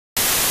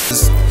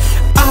So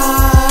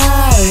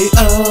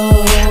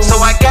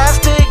I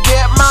got to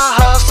get my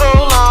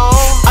hustle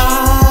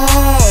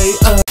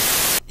on.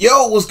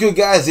 Yo, what's good,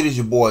 guys? It is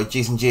your boy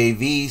Jason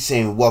JV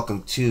saying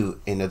welcome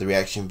to another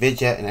reaction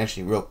video. And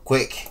actually, real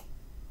quick,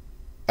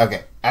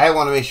 okay, I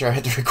want to make sure I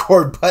hit the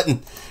record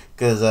button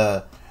because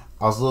I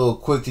was a little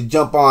quick to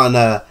jump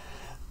on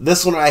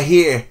this one right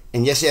here.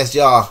 And yes,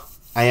 y'all,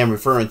 I am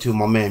referring to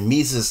my man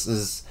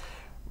Mesus'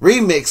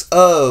 remix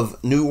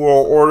of New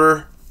World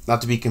Order, not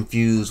to be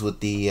confused with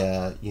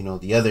the you know,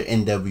 the other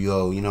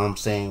NWO. You know what I'm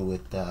saying,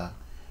 with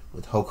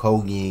Hulk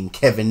Hogan,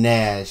 Kevin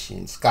Nash,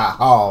 and Scott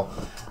Hall.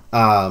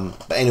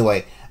 But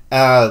anyway,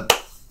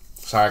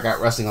 sorry, I got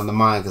wrestling on the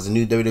mind because the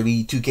new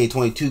WWE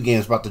 2K22 game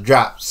is about to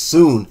drop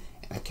soon,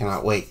 and I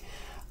cannot wait.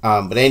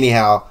 But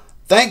anyhow,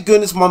 thank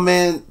goodness my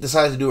man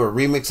decided to do a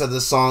remix of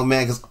this song,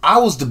 man, because I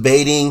was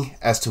debating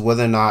as to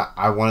whether or not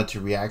I wanted to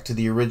react to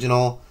the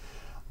original,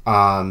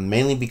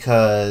 mainly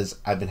because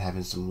I've been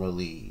having some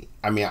really,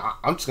 I mean,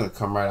 I'm just gonna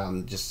come right out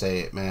and just say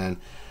it, man.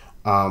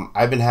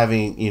 I've been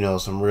having, you know,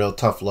 some real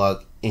tough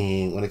luck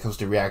when it comes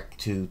to react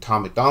to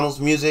Tom MacDonald's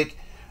music.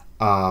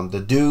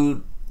 The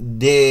dude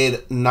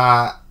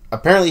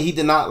apparently he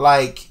did not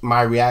like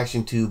my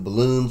reaction to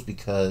Balloons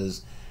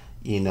because,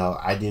 you know,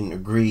 I didn't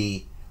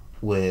agree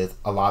with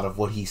a lot of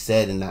what he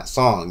said in that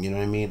song. You know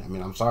what I mean?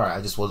 I'm sorry,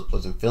 I just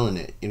wasn't feeling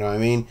it. You know what I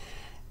mean?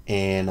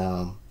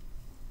 And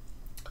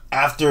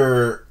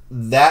after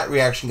that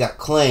reaction got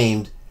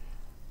claimed,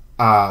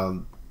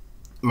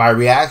 my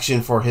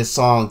reaction for his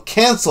song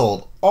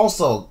Canceled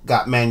also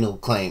got manual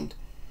claimed.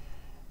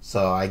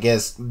 So I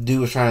guess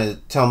dude was trying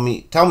to tell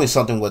me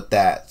something with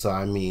that. So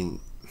I mean,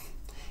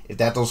 if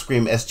that don't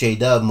scream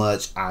SJW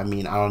much, I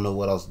mean, I don't know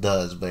what else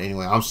does. But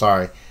anyway, I'm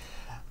sorry.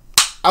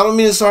 I don't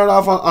mean to start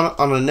off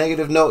on a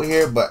negative note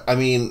here, but I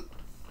mean,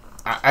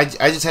 I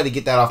just had to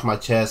get that off my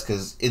chest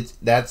because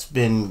that's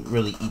been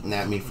really eating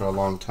at me for a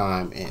long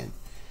time, and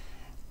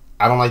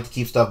I don't like to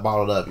keep stuff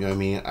bottled up. You know what I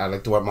mean? I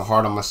like to wear my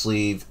heart on my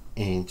sleeve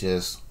and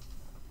just,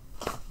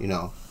 you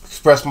know,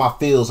 express my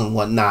feels and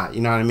whatnot.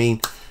 You know what I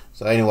mean?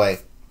 So anyway,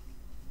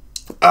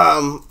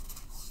 I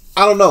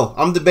don't know.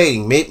 I'm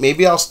debating.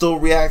 Maybe I'll still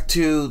react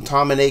to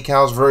Tom and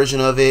Akal's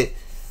version of it.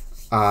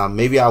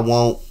 Maybe I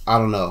won't. I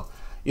don't know.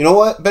 You know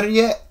what? Better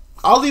yet,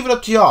 I'll leave it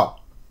up to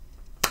y'all.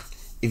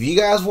 If you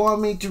guys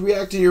want me to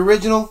react to the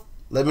original,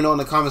 let me know in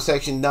the comment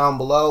section down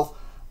below.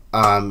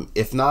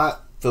 If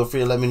not, feel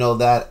free to let me know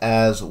that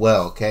as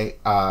well, okay?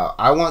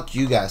 I want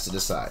you guys to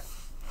decide.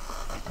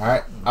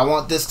 Alright? I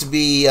want this to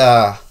be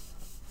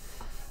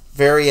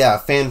very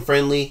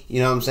fan-friendly, you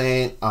know what I'm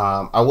saying?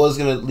 I was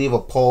going to leave a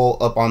poll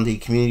up on the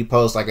community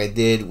post like I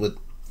did with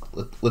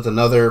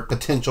another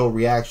potential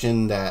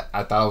reaction that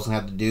I thought I was going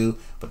to have to do.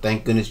 But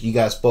thank goodness you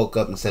guys spoke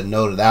up and said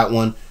no to that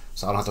one,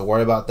 so I don't have to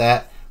worry about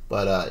that.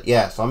 But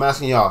yeah, so I'm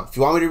asking y'all, if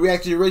you want me to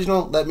react to the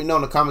original, let me know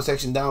in the comment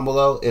section down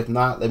below. If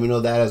not, let me know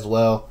that as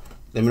well.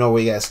 Let me know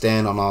where you guys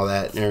stand on all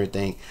that and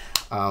everything.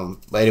 But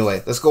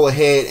anyway, let's go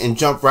ahead and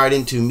jump right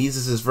into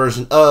Mesus'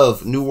 version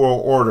of New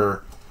World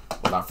Order.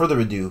 Without further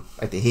ado,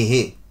 I like to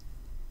hit.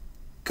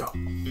 Go.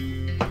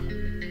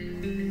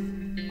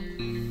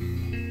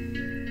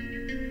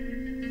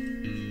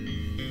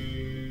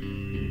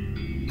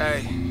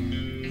 Hey,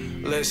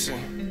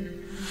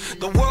 listen.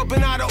 The world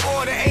been out of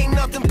order, ain't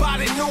nothing but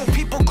it new.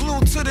 People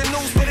glued to the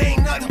news, but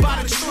ain't nothing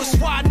but the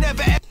truth. Why I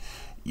never.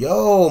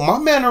 Yo, my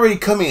man already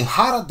coming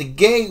hot out the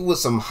gate with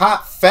some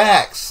hot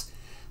facts,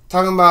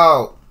 talking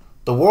about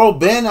the world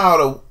been out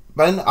of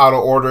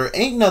order.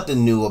 Ain't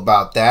nothing new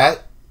about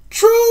that.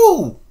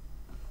 True.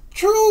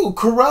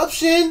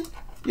 Corruption.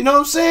 You know what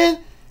I'm saying?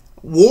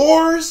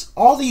 Wars,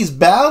 all these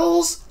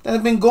battles that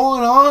have been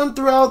going on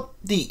throughout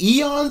the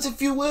eons,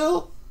 if you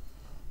will.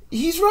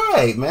 He's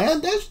right,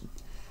 man.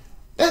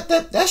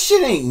 That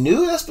shit ain't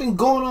new. That's been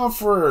going on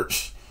for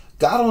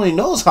God only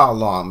knows how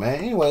long, man.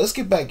 Anyway, let's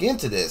get back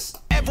into this.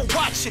 Ever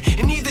watch it,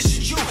 and neither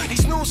should you.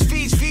 These news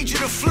feeds feed you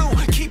the flu,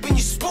 keeping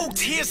you spooked.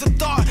 Here's a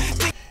thought.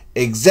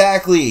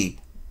 Exactly.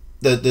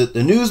 The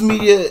news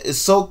media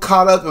is so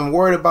caught up and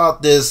worried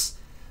about this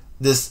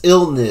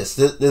illness,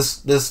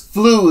 this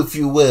flu, if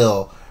you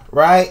will,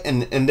 right?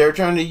 And they're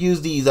trying to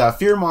use these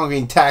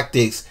fear-mongering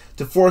tactics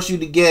to force you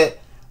to get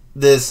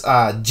this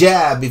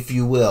jab, if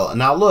you will. And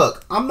now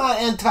look, I'm not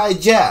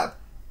anti-jab,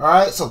 all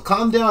right? So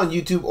calm down,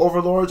 YouTube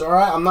overlords, all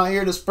right? I'm not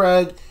here to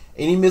spread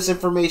any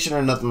misinformation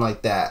or nothing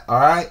like that, all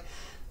right?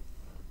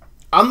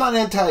 I'm not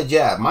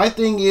anti-jab. My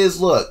thing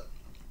is, look,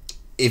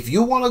 if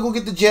you want to go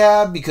get the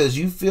jab because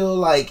you feel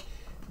like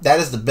that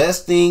is the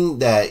best thing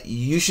that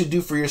you should do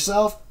for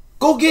yourself,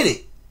 go get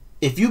it.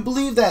 If you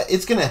believe that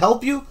it's going to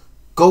help you,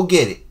 go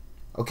get it,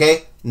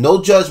 okay?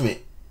 No judgment,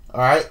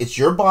 all right? It's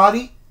your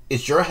body,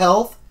 it's your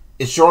health,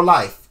 it's your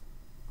life.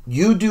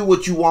 You do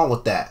what you want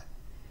with that.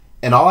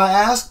 And all I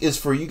ask is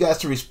for you guys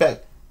to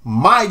respect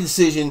my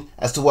decision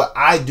as to what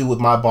I do with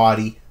my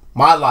body,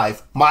 my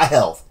life, my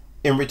health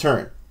in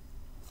return.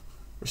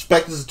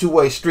 Respect is a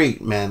two-way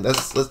street, man.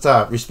 Let's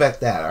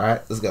respect that, all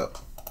right? Let's go.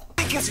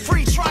 It's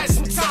free, try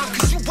some time,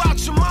 cause you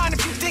out your mind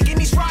if you thinking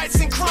these riots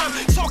and crime.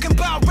 Talking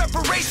about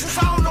reparations,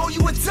 I don't know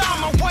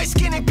white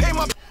skin and pay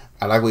my.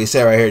 I like what you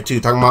said right here too,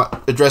 talking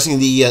about addressing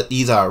the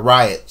these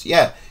riots.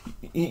 Yeah,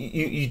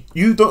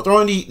 you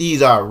throwing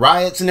these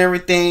riots and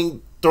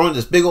everything, throwing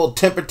this big old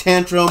temper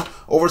tantrum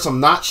over some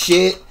not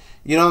shit.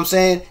 You know what I'm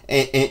saying?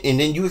 And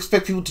then you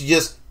expect people to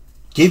just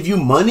give you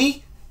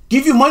money?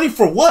 Give you money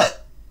for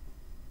what?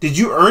 Did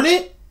you earn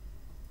it?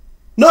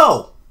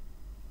 No.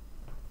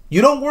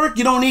 You don't work,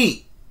 you don't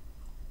eat.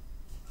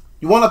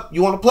 You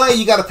wanna play,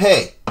 you gotta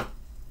pay.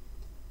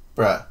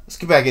 Bruh, let's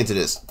get back into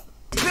this.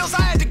 Bills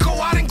I had to go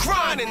out and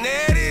grind, and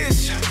there it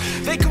is.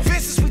 They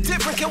convince us we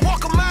different, can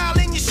walk a mile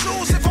in your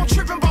shoes if I'm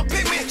tripping about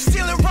pigment.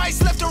 Stealing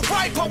rights left and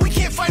right, but we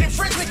can't fight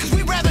infringement, cause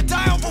we rather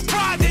die over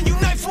pride than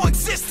unite for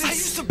existence. I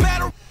used to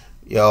battle.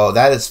 Yo,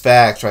 that is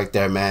facts right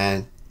there,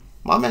 man.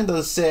 My man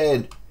done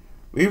said,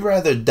 we'd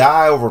rather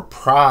die over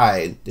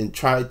pride than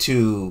try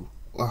to...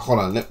 Hold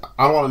on,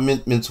 I don't want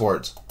to mince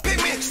words.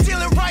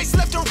 Stealing rights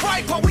left and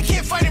right, but we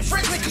can't fight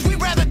infringement, cause we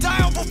rather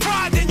die over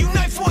pride than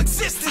unite for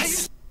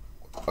existence.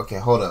 Okay,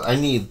 hold on. I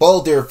need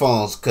both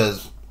earphones,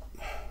 cause...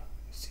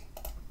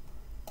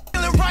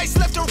 Stealing rights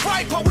left and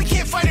right, but we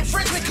can't fight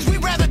infringement, cause we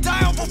rather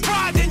die over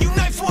pride than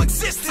unite for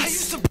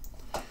existence.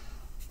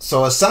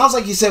 So it sounds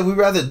like he said we'd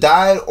rather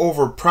die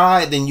over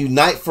pride than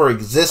unite for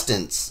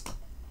existence.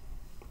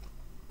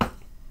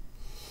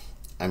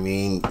 I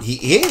mean,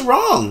 he ain't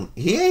wrong.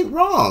 He ain't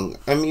wrong.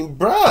 I mean,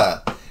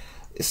 bruh,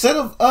 instead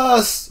of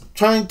us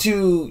trying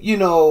to, you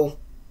know,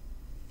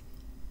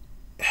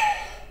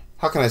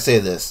 how can I say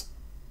this?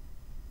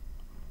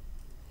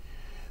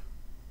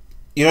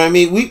 You know what I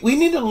mean? We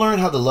need to learn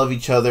how to love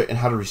each other and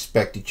how to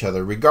respect each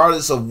other,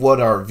 regardless of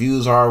what our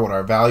views are, what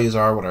our values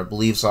are, what our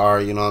beliefs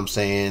are, you know what I'm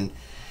saying?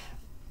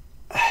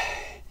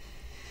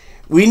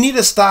 We need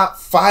to stop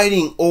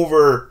fighting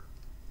over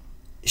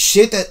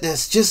shit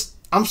that's just,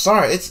 I'm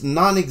sorry, it's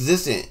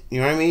non-existent.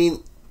 You know what I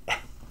mean?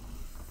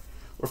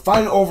 We're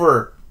fighting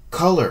over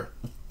color,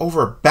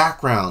 over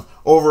background,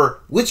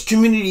 over which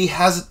community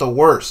has it the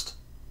worst,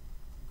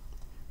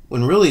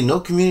 when really no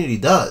community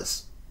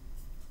does.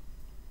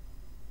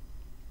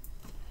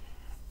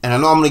 And I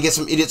know I'm going to get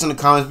some idiots in the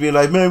comments being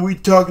like, man, we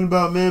talking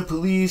about, man,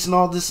 police and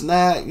all this and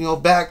that, you know,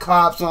 bad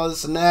cops and all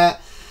this and that.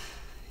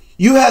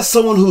 You had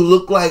someone who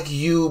looked like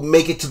you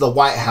make it to the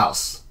White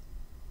House.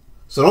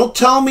 So don't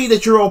tell me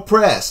that you're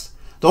oppressed.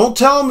 Don't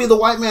tell me the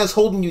white man's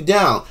holding you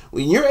down.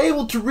 When you're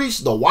able to reach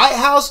the White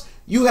House,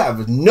 you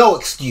have no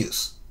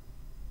excuse.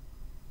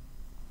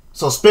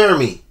 So spare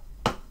me.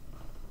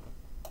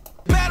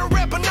 Battle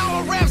rap, and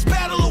now my raps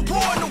battle of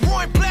war, and the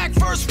war in black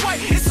versus white.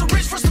 It's the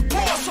rich versus the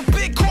poor, so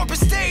big corporate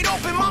stayed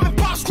open, mom and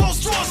pop's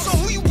closed doors. So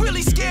who you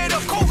really scared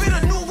of?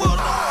 COVID, a new world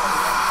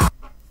order?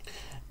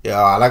 Yeah,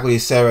 I like what you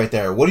said right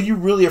there. What are you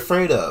really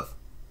afraid of?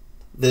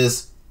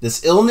 This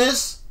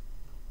illness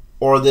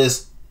or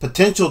this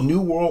potential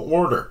new world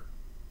order?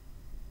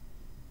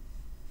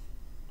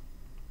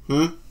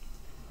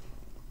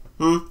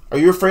 Are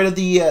you afraid of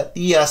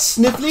the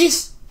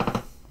snifflies?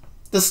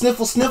 The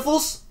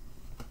sniffles?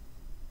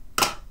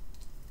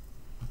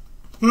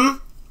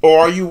 Or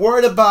are you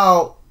worried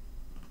about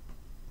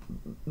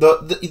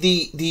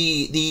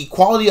the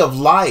quality of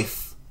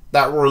life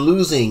that we're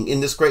losing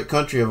in this great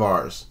country of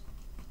ours?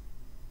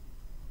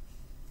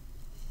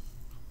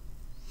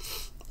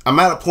 I'm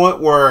at a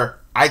point where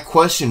I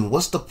question,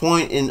 what's the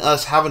point in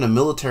us having a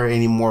military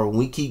anymore when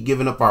we keep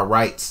giving up our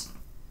rights?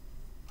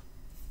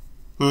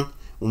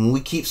 When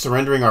we keep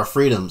surrendering our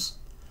freedoms?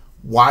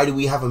 Why do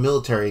we have a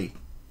military?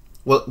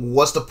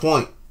 What's the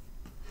point?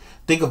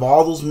 Think of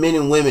all those men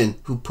and women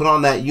who put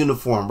on that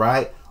uniform,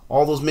 right?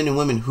 All those men and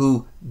women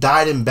who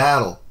died in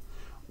battle.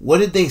 What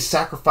did they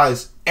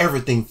sacrifice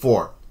everything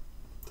for?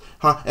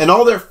 And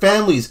all their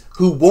families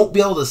who won't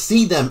be able to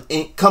see them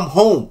and come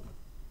home.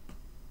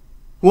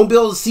 Who won't be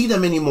able to see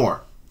them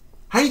anymore.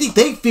 How do you think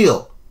they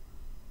feel?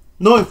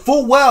 Knowing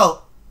full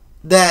well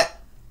that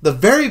the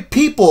very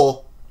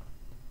people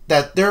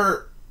that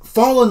their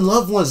fallen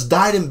loved ones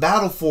died in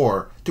battle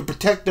for, to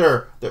protect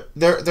their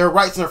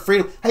rights and their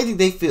freedom. How do you think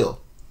they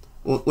feel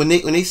when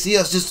they see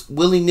us just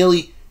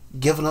willy-nilly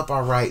giving up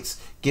our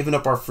rights, giving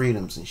up our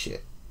freedoms and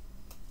shit?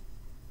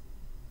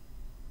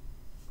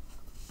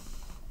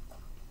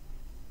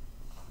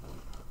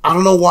 I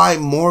don't know why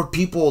more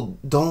people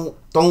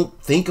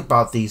don't think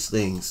about these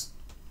things.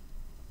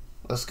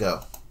 Let's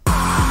go.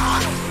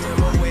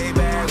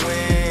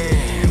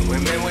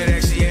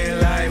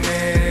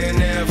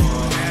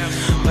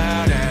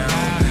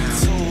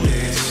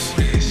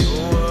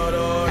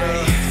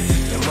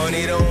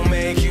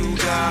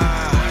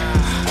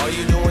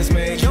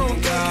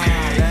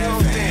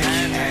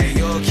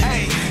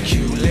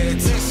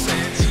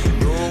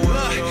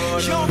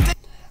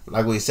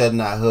 Like we said in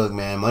that hook,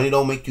 man, money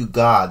don't make you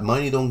God.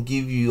 Money don't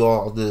give you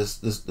all this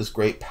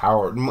great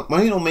power.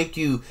 Money don't make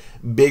you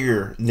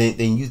bigger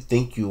than you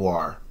think you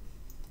are.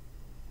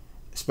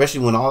 Especially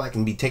when all that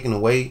can be taken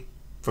away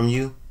from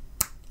you,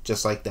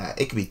 just like that.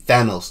 It could be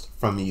Thanos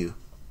from you.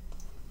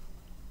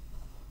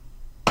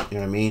 You know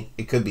what I mean?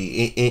 It could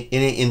be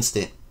in an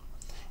instant.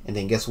 And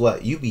then guess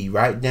what? You be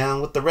right down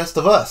with the rest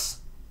of us.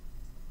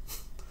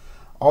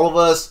 All of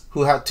us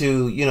who have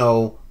to, you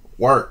know,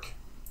 work,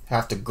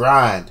 have to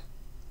grind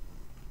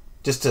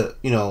just to,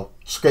 you know,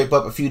 scrape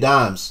up a few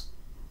dimes.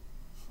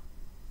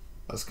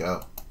 Let's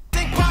go.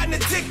 Think Biden a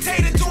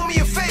dictator, do me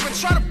a favor.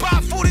 Try to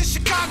buy food in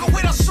Chicago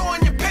without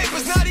showing your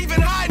papers. Not even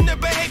hiding their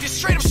behavior,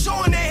 straight up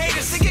showing their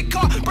haters. They get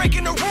caught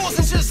breaking the rules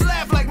and just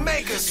laugh like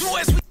makers.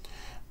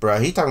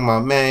 Bruh, he talking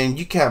about, man,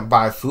 you can't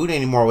buy food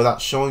anymore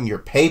without showing your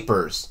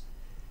papers.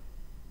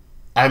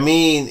 I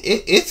mean,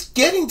 it's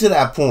getting to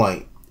that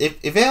point.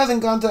 If it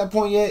hasn't gone to that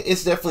point yet,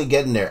 it's definitely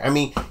getting there. I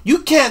mean, you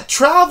can't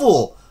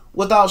travel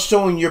without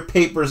showing your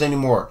papers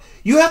anymore.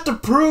 You have to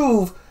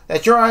prove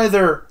that you're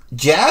either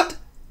jabbed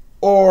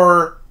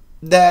or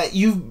that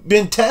you've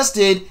been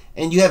tested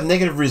and you have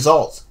negative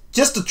results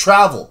just to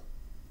travel.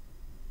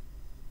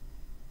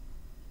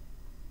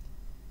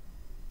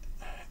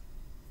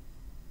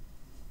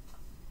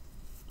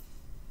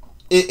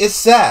 It's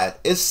sad.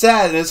 It's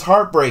sad and it's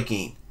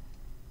heartbreaking.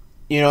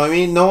 You know what I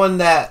mean? Knowing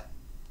that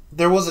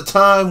there was a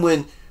time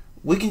when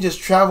we can just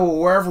travel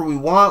wherever we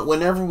want,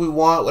 whenever we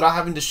want, without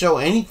having to show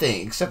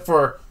anything except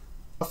for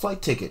a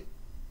flight ticket.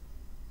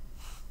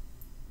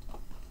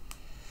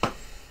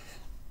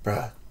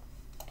 Bruh.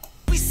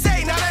 We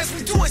say, now as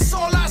we do, it's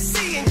all I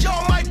see. And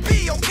y'all might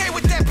be okay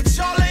with that, but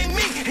y'all ain't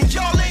me. And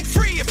y'all ain't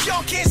free if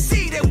y'all can't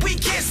see that we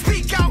can't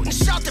speak out and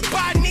shout that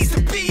Biden needs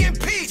to be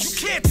impeached.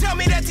 You can't tell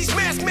me that these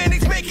mask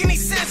mandates make any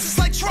sense. It's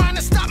like trying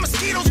to stop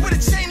mosquitoes with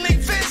a chain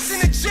link fence,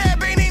 and a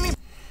jab ain't any.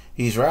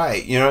 He's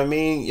right. You know what I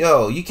mean?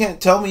 Yo, you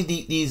can't tell me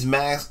these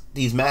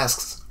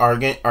masks are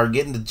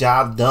getting the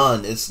job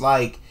done. It's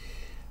like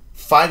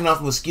fighting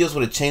off mosquitoes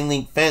with a chain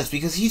link fence,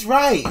 because he's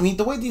right. I mean,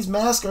 the way these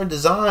masks are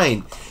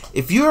designed,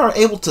 if you are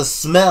able to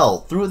smell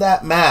through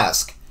that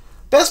mask,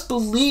 best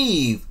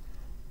believe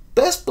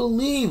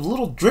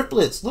little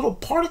driplets, little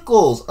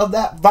particles of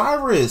that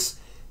virus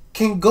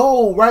can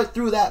go right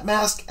through that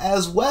mask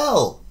as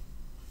well.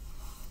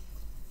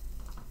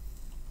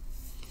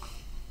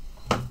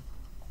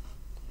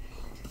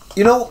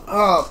 You know,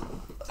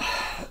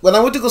 when I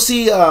went to go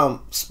see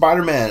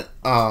Spider-Man,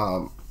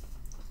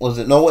 was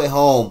it No Way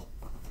Home,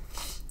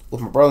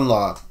 with my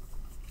brother-in-law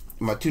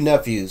and my two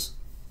nephews,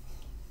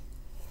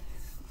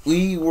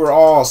 we were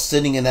all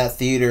sitting in that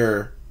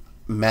theater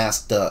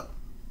masked up.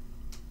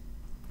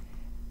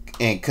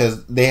 And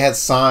because they had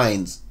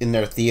signs in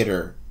their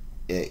theater,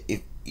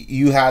 if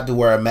you had to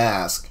wear a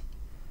mask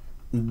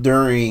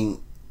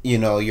during, you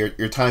know,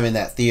 your time in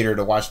that theater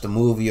to watch the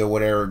movie or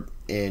whatever,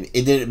 and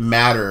it didn't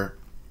matter.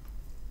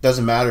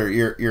 Doesn't matter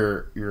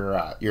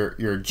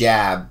your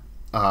jab,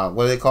 what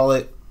do they call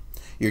it?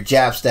 Your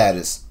jab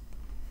status.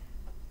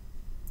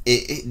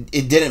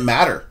 It didn't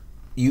matter.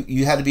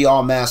 You had to be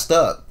all masked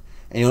up,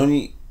 and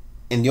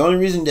the only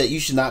reason that you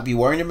should not be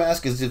wearing a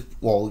mask is if,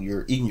 well,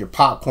 you're eating your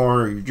popcorn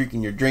or you're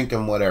drinking your drink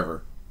and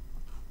whatever.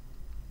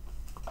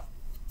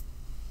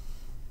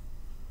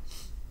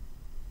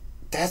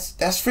 That's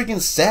freaking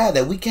sad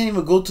that we can't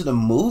even go to the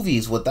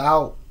movies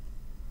without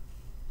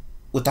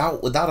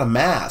a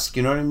mask.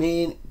 You know what I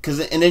mean?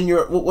 And then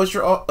what's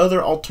your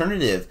other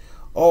alternative?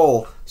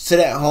 Oh, sit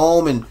at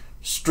home and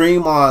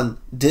stream on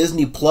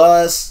Disney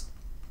Plus.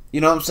 You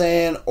know what I'm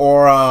saying?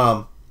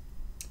 Or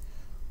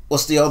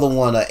what's the other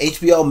one?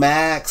 HBO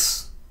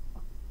Max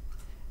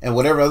and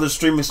whatever other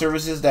streaming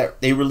services that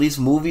they release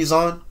movies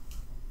on.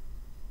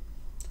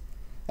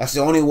 That's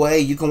the only way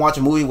you can watch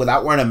a movie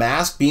without wearing a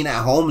mask, being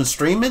at home and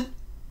streaming.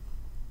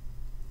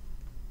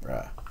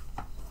 Bruh.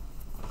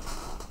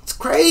 It's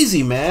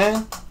crazy,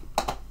 man.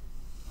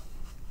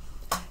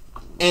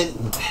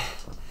 And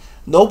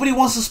nobody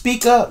wants to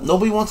speak up.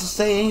 Nobody wants to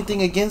say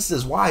anything against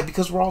this. Why?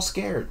 Because we're all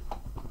scared.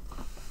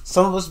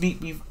 Some of us be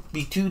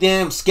too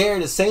damn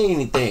scared to say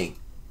anything.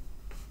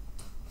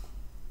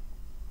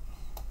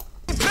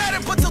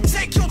 Better, but they'll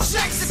take your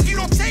checks if you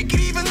don't take it,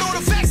 even though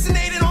they're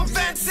vaccinated on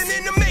vents. And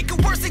then to make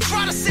it worse, they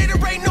try to say there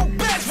ain't no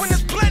beds when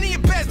there's plenty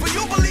of beds. But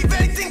you believe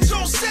anything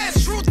Joe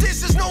says. Truth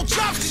is, there's no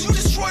jobs because you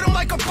destroyed them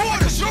like a border.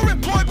 Because you're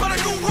employed by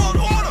the New World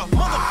Order,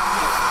 mother.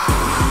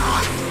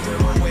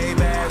 Way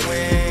back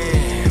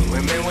when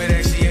women would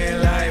actually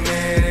act like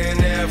men and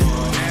never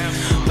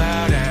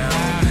bow down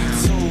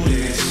to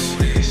this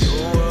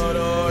New World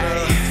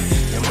Order.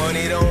 Your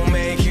money don't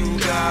make you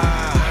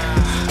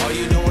God. All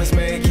you do is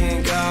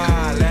making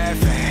God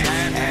laugh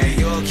at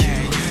your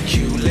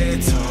cute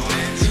little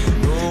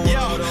New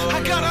World Order.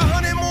 I got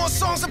 100 more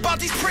songs about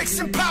these pricks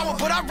in power,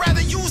 but I'd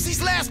rather use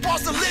these last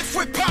bars to live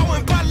with power.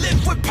 And by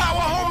live with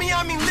power, homie,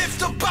 I mean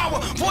lift up power.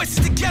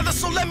 Voices together,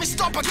 so let me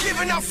start by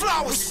giving out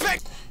flowers.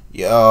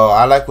 Yo,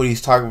 I like what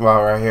he's talking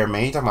about right here,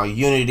 man. He's talking about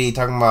unity,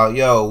 talking about,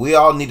 yo, we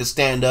all need to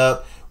stand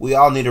up. We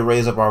all need to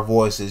raise up our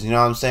voices. You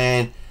know what I'm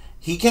saying?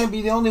 He can't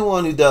be the only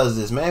one who does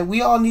this, man.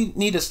 We all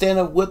need to stand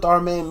up with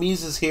our man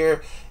Mesus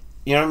here,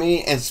 you know what I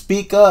mean, and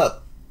speak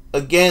up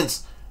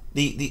against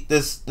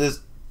this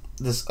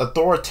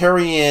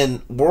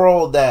authoritarian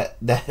world that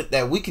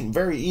we can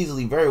very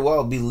easily, very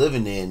well be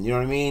living in. You know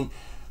what I mean?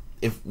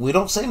 If we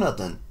don't say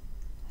nothing,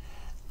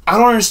 I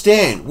don't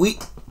understand.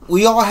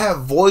 We all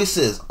have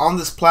voices on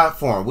this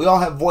platform. We all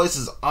have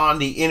voices on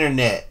the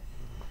internet.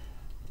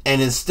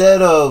 And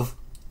instead of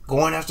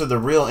going after the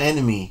real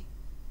enemy,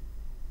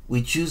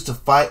 we choose to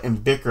fight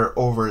and bicker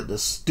over the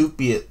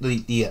stupidest,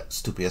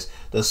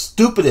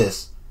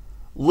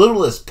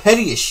 littlest,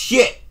 pettiest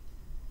shit.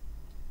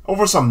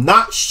 Over some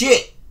not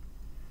shit.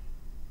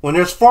 When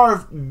there's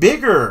far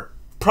bigger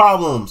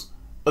problems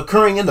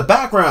occurring in the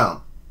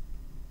background.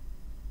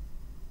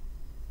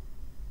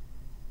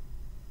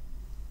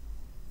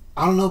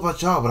 I don't know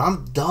about y'all, but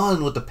I'm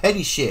done with the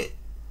petty shit.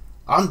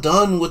 I'm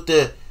done with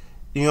the,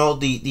 you know,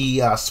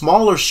 the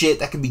smaller shit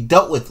that can be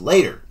dealt with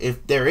later.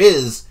 If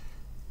that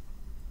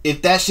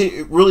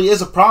shit really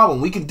is a problem,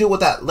 we can deal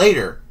with that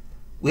later.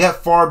 We have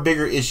far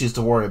bigger issues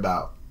to worry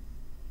about.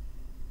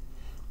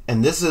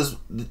 And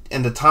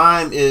the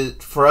time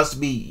is for us to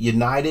be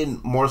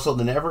united more so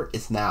than ever.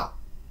 It's now.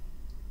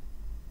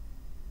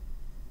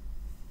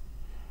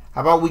 How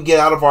about we get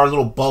out of our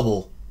little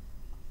bubble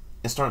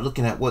and start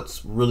looking at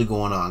what's really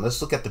going on?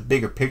 Let's look at the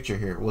bigger picture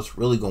here. What's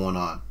really going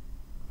on?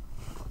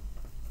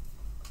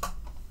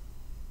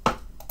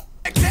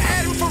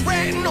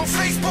 On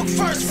Facebook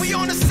first, we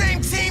on the same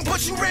team,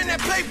 but you ran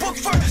that playbook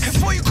first.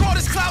 Before you call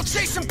this cloud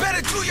chasing,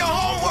 better do your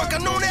homework.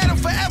 I've known Adam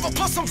forever,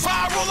 plus I'm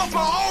viral off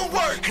my own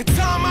work. And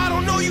Tom, I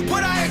don't know you,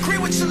 but I agree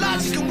with your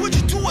logic. And would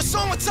you do a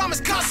song with Tom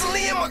is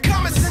constantly in my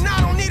comments? And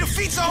I don't need a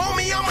feature,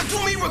 homie, I'ma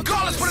do me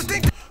regardless. But I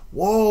think,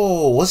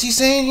 whoa, what's he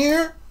saying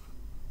here?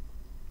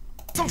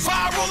 I'm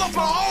viral off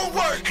my own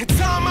work. And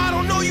Tom, I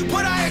don't know you,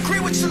 but I agree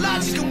with your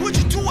logic. And would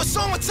you do a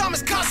song with Tom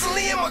is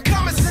constantly in my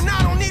comments? And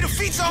I don't need a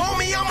feature,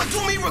 homie, I'ma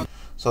do me regardless.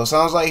 So it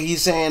sounds like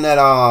he's saying that,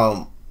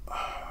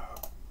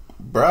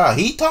 bruh,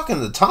 he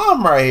talking to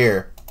Tom right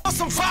here.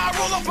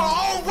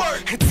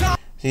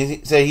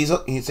 He said he's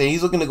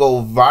looking to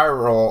go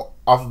viral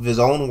off of his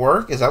own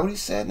work. Is that what he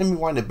said? Let me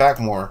wind it back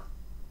more.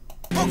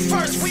 Book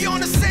first, we on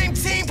the same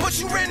team, but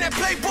you ran that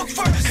playbook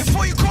first.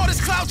 Before you call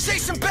this cloud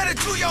chasing, better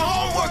do your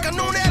homework. I've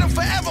known Adam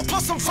forever,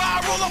 plus I'm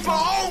viral off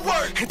my own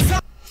work.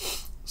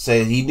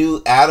 Say he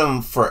knew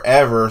Adam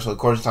forever, so of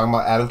course he's talking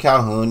about Adam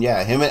Calhoun.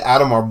 Yeah, him and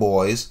Adam are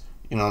boys.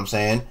 You know what I'm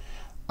saying?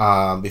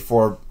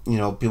 Before, you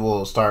know,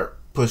 people start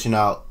pushing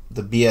out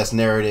the BS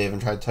narrative and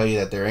try to tell you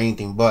that they're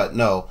anything but.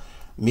 No,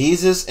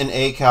 Mesus and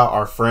ACal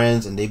are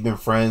friends, and they've been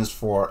friends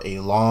for a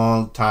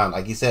long time.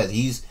 Like he said,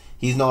 he's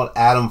known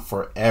Adam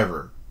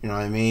forever. You know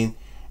what I mean?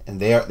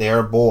 And they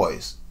are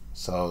boys.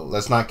 So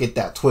let's not get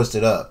that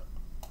twisted up.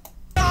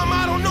 Tom,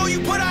 I don't know you,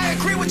 but I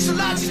agree with your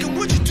logic. And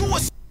would you do a...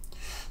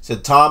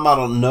 Said Tom, I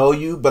don't know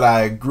you, but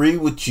I agree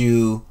with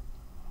you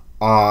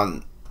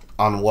on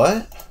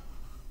what?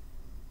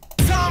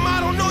 Tom, I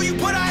don't know you,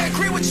 but I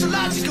agree with your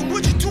logic. And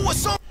would you do a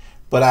song?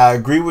 But I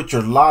agree with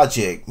your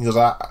logic. Because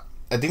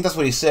I think that's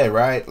what he said,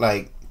 right?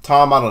 Like,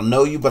 Tom, I don't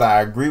know you, but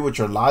I agree with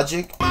your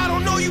logic. I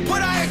don't know you,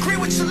 but I agree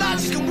with your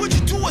logic. And would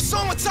you do a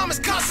song with Tom is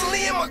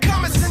constantly in my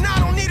comments? And I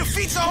don't need a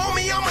feature,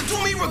 homie, I'ma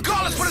do me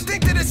regardless. But I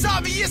think that it's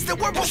obvious that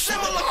we're both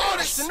similar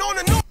artists. And on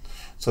the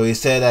so he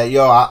said that,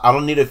 yo, I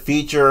don't need a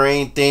feature or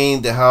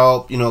anything to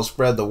help, you know,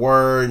 spread the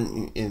word.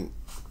 And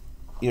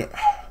you know,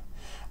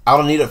 I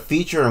don't need a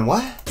feature and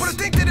what? But I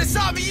think that it's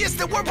obvious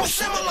that we're both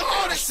similar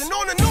artists. And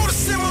on the note of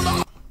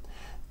similar...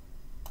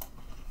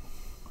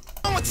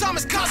 Time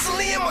is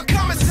constantly in my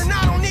comments, and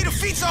I don't need a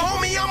feature,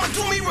 homie, I'ma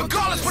do me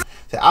regardless.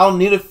 I don't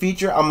need a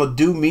feature, I'ma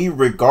do me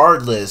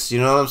regardless. You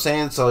know what I'm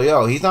saying? So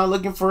yo, he's not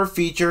looking for a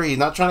feature, he's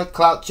not trying to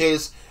clout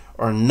chase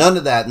or none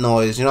of that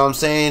noise. You know what I'm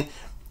saying?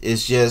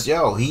 It's just,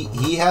 yo,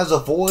 he has a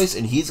voice,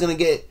 and he's gonna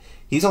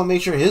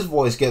make sure his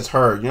voice gets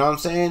heard. You know what I'm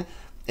saying?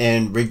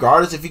 And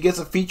regardless if he gets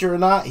a feature or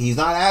not, he's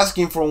not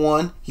asking for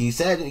one. He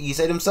said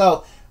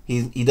himself,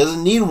 he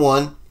doesn't need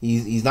one.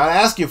 He's not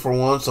asking for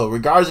one. So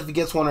regardless if he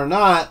gets one or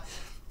not,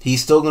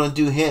 he's still going to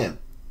do him.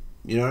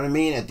 You know what I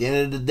mean? At the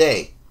end of the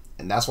day.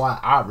 And that's why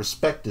I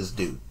respect this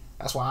dude.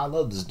 That's why I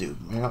love this dude.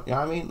 You know what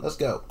I mean? Let's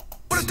go.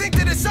 But I think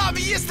that it's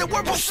obvious that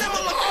we're both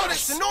similar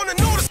artists. And on the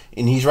notice.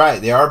 And he's right.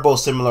 They are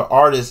both similar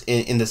artists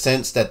in the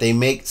sense that they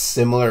make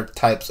similar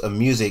types of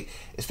music.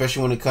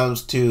 Especially when it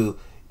comes to,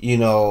 you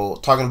know,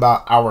 talking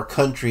about our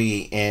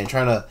country and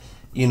trying to,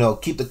 you know,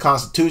 keep the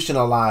Constitution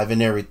alive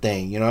and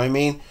everything. You know what I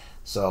mean?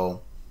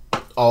 So,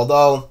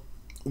 although,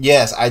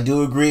 yes, I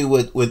do agree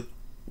with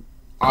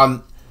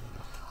on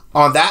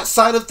that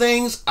side of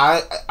things,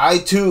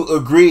 I too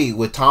agree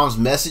with Tom's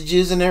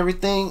messages and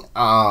everything,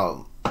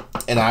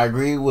 and I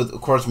agree with,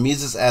 of course,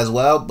 Mesus as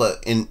well.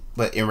 But in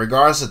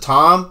regards to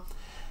Tom,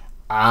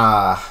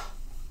 like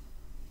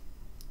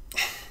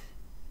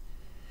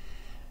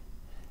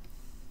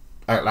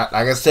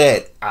I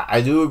said, I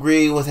do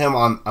agree with him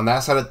on that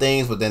side of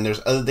things. But then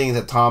there's other things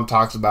that Tom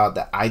talks about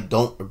that I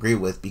don't agree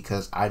with,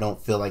 because I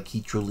don't feel like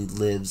he truly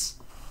lives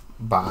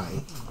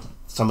by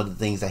some of the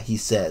things that he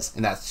says.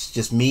 And that's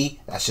just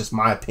me. That's just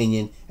my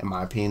opinion, and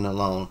my opinion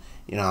alone.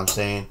 You know what I'm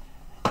saying?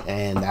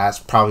 And that's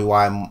probably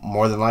why,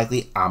 more than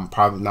likely, I'm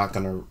probably not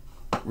going to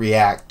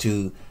react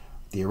to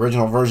the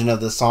original version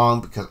of this song,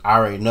 because I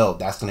already know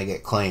that's going to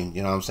get claimed.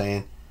 You know what I'm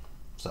saying?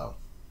 So,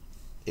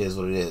 it is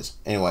what it is.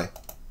 Anyway.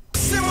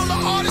 Similar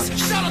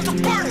artists, shout out to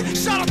Burner,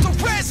 shout out to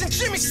Rez and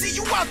Jimmy, see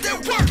you out there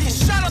working,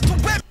 shout out to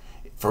Web.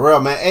 For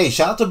real, man. Hey,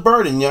 shout out to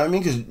Burden, you know what I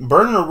mean? Because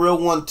Burden a real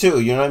one, too.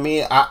 You know what I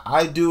mean?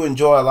 I do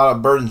enjoy a lot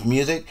of Burden's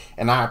music,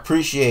 and I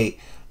appreciate,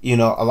 you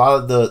know, a lot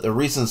of the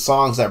recent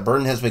songs that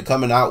Burden has been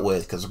coming out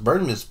with, because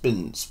Burden has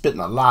been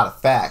spitting a lot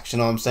of facts, you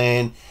know what I'm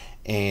saying?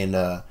 And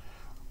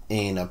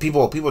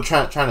people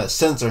trying to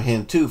censor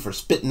him, too, for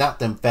spitting out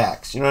them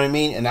facts, you know what I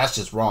mean? And that's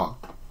just wrong.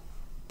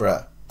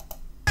 Bruh.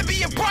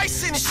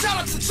 Bryson, shout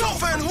out to Jewell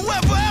and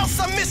whoever else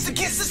I missed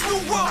against this new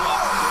world.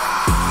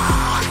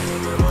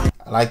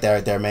 I like that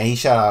right there, man. He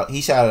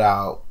shouted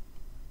out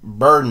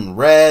Burden,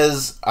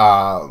 Rez,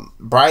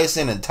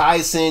 Bryson, and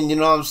Tyson. You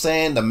know what I'm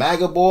saying? The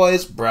MAGA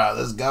boys, bro.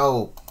 Let's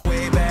go.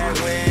 Way back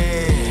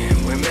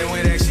when men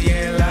would actually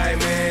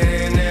enlightenment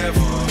and never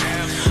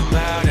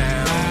bow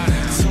down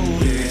to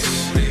this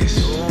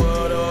new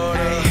world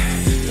order.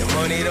 Your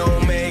money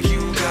don't make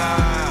you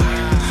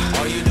God.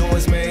 All you do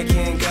is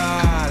making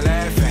God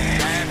laugh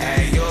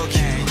at your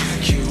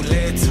cute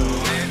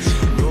little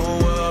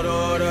new world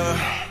order.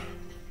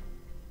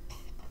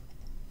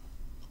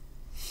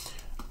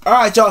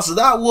 Alright, y'all, so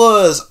that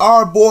was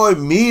our boy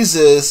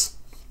Mesus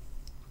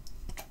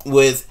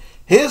with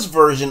his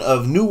version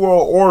of New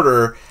World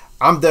Order.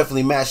 I'm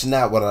definitely matching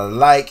that what I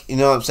like, you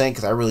know what I'm saying,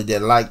 because I really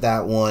did like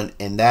that one,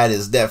 and that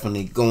is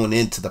definitely going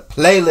into the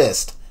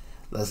playlist.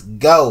 Let's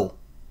go.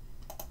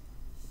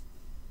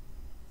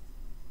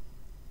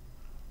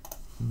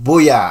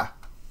 Booyah.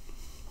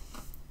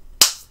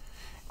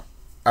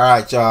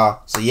 Alright,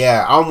 y'all, so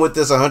yeah, I'm with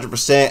this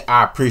 100%.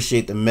 I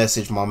appreciate the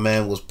message my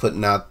man was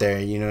putting out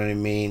there, you know what I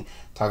mean?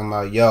 Talking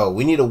about, yo,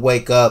 we need to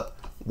wake up,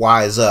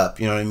 wise up,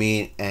 you know what I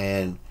mean,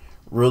 and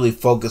really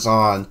focus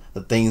on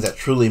the things that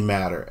truly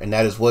matter, and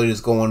that is what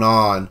is going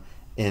on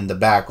in the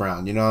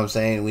background, you know what I'm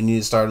saying? We need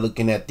to start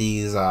looking at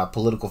these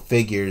political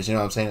figures, you know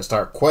what I'm saying, and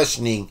start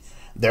questioning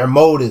their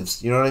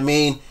motives, you know what I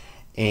mean,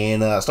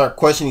 and start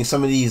questioning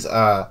some of these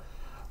things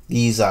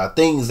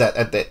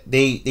that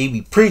they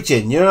be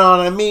preaching, you know what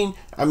I mean?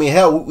 I mean,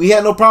 hell, we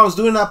had no problems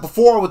doing that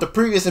before with the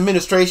previous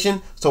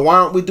administration, so why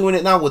aren't we doing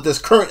it now with this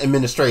current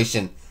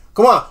administration?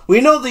 Come on,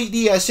 we know the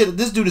shit that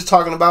this dude is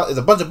talking about is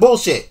a bunch of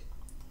bullshit.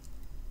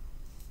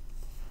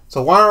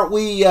 So why aren't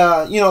we,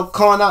 you know,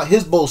 calling out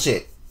his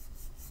bullshit?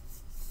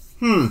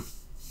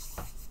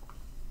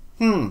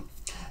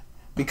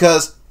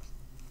 Because,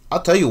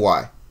 I'll tell you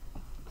why.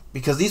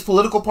 Because these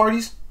political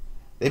parties,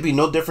 they be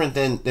no different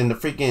than the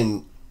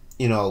freaking,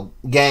 you know,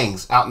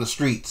 gangs out in the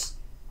streets.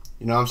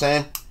 You know what I'm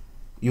saying?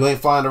 You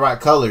ain't flying the right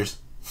colors,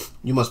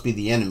 you must be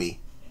the enemy.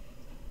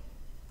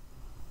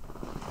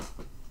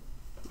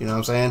 You know what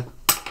I'm saying?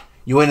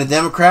 You ain't a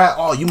Democrat?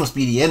 Oh, you must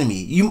be the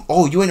enemy. You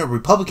ain't a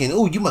Republican?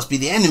 Oh, you must be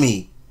the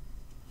enemy.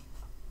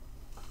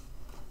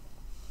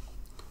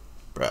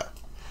 Bruh.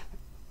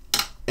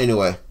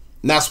 Anyway,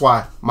 and that's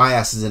why my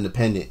ass is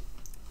independent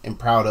and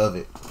proud of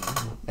it.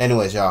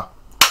 Anyways, y'all.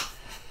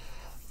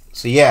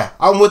 So yeah,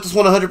 I'm with this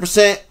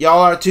 100%. Y'all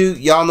are too.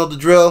 Y'all know the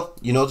drill.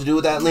 You know what to do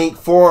with that link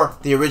for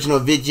the original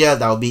video.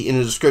 That will be in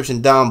the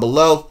description down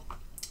below.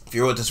 If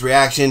you're with this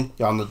reaction,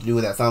 y'all know what to do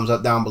with that thumbs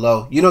up down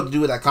below. You know what to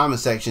do with that comment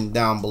section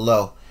down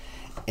below.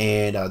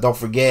 And don't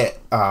forget,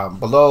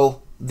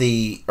 below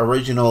the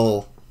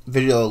original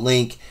video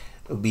link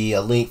will be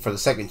a link for the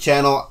second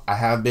channel. I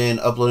have been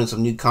uploading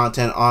some new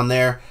content on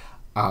there.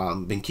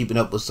 Been keeping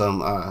up with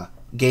some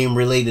game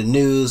related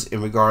news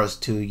in regards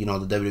to, you know,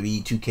 the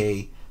WWE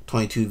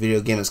 2K22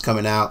 video game that's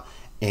coming out.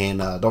 And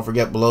don't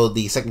forget, below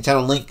the second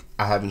channel link,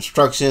 I have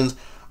instructions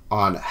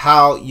on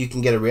how you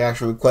can get a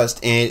reaction request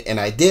in, and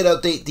I did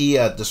update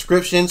the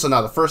description. So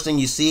now the first thing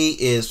you see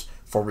is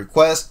for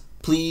requests,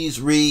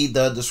 please read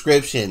the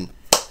description,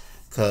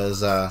 because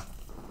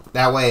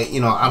that way,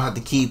 you know, I don't have to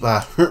keep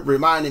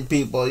reminding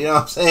people, you know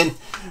what I'm saying,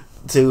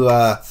 to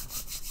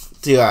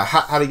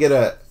how to get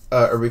a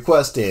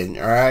request in.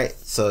 All right,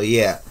 so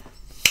yeah,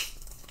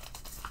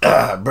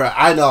 bro,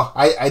 I know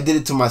I did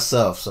it to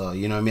myself, so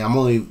you know what I mean, I'm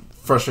only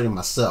frustrating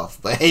myself.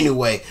 But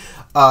anyway,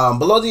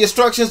 below the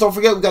instructions, don't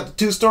forget we got the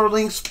 2 store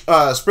links,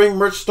 spring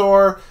merch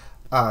store,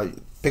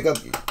 pick up,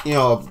 you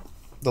know,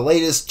 the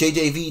latest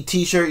JJV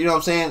t-shirt, you know what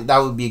I'm saying, that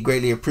would be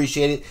greatly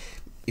appreciated.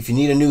 If you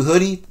need a new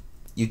hoodie,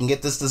 you can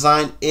get this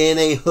design in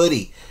a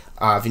hoodie.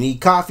 If you need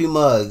coffee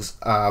mugs,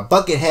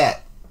 bucket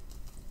hat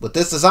with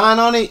this design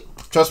on it,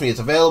 trust me, it's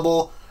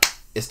available.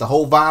 It's the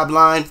whole vibe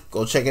line.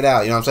 Go check it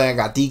out, you know what I'm saying.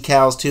 I got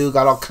decals too,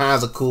 got all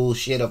kinds of cool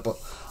shit up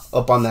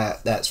on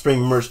that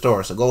spring merch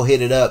store, so go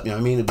hit it up, you know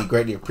what I mean. It'd be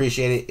greatly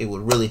appreciated. It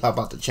would really help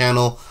out the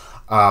channel.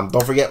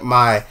 Don't forget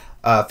my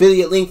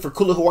affiliate link for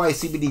Kula Hawaii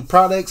CBD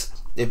products.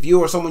 If you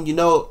or someone you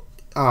know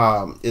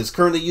is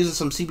currently using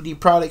some CBD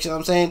products, you know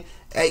what I'm saying,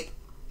 hey,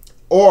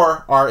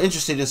 or are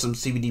interested in some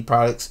CBD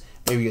products,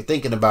 maybe you're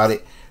thinking about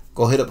it,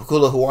 go hit up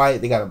Kula Hawaii.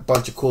 They got a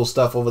bunch of cool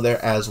stuff over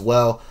there as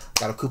well.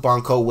 Got a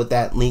coupon code with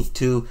that link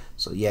too.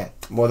 So yeah,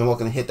 more than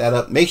welcome to hit that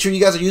up. Make sure you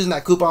guys are using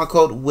that coupon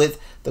code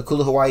with the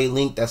Kula Hawaii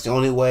link. That's the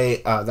only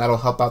way that'll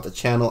help out the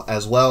channel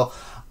as well,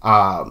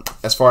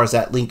 as far as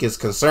that link is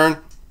concerned.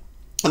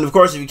 And of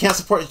course, if you can't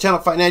support the channel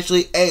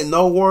financially, hey,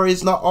 no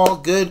worries, not all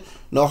good,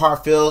 no hard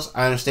feels.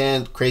 I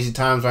understand crazy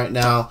times right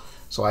now,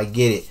 so I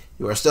get it.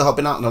 You are still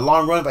helping out in the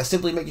long run by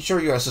simply making sure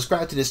you are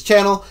subscribed to this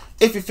channel.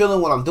 If you're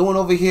feeling what I'm doing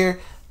over here,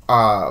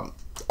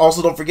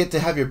 also don't forget to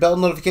have your bell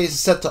notifications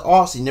set to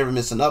all so you never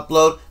miss an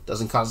upload.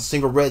 Doesn't cost a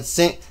single red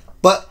cent,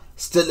 but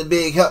still a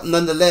big help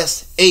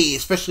nonetheless. Hey,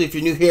 especially if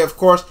you're new here, of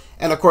course.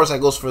 And of course,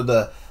 that goes for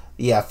the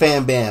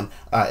fam bam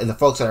and the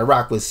folks that I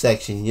rock with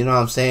section. You know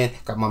what I'm saying?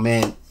 Got my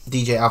man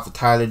DJ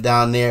AlphaTyler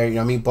down there. You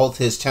know what I mean? Both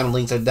his channel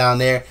links are down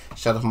there.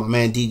 Shout out to my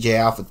man DJ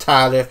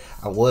AlphaTyler.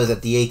 I was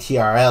at the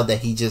ATRL that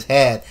he just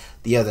had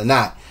the other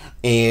night.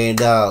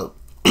 And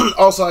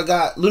also I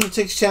got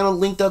LuNaTiK's channel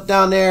linked up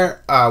down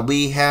there.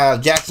 We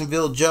have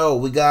Jacksonville JOE.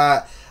 We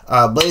got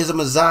Tha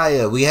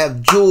Meziah. We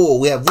have Jewell.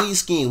 We have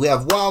Skeem. We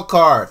have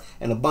Wildcard.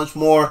 And a bunch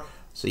more.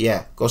 So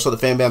yeah, go show the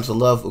fan bam some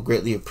love. We'll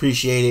greatly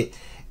appreciate it.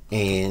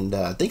 And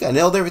I think I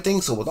nailed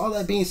everything. So with all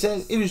that being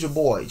said, it is your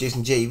boy,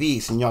 Jason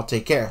JV. And y'all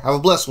take care. Have a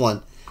blessed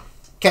one.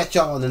 Catch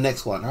y'all in the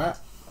next one. Alright?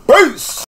 Peace!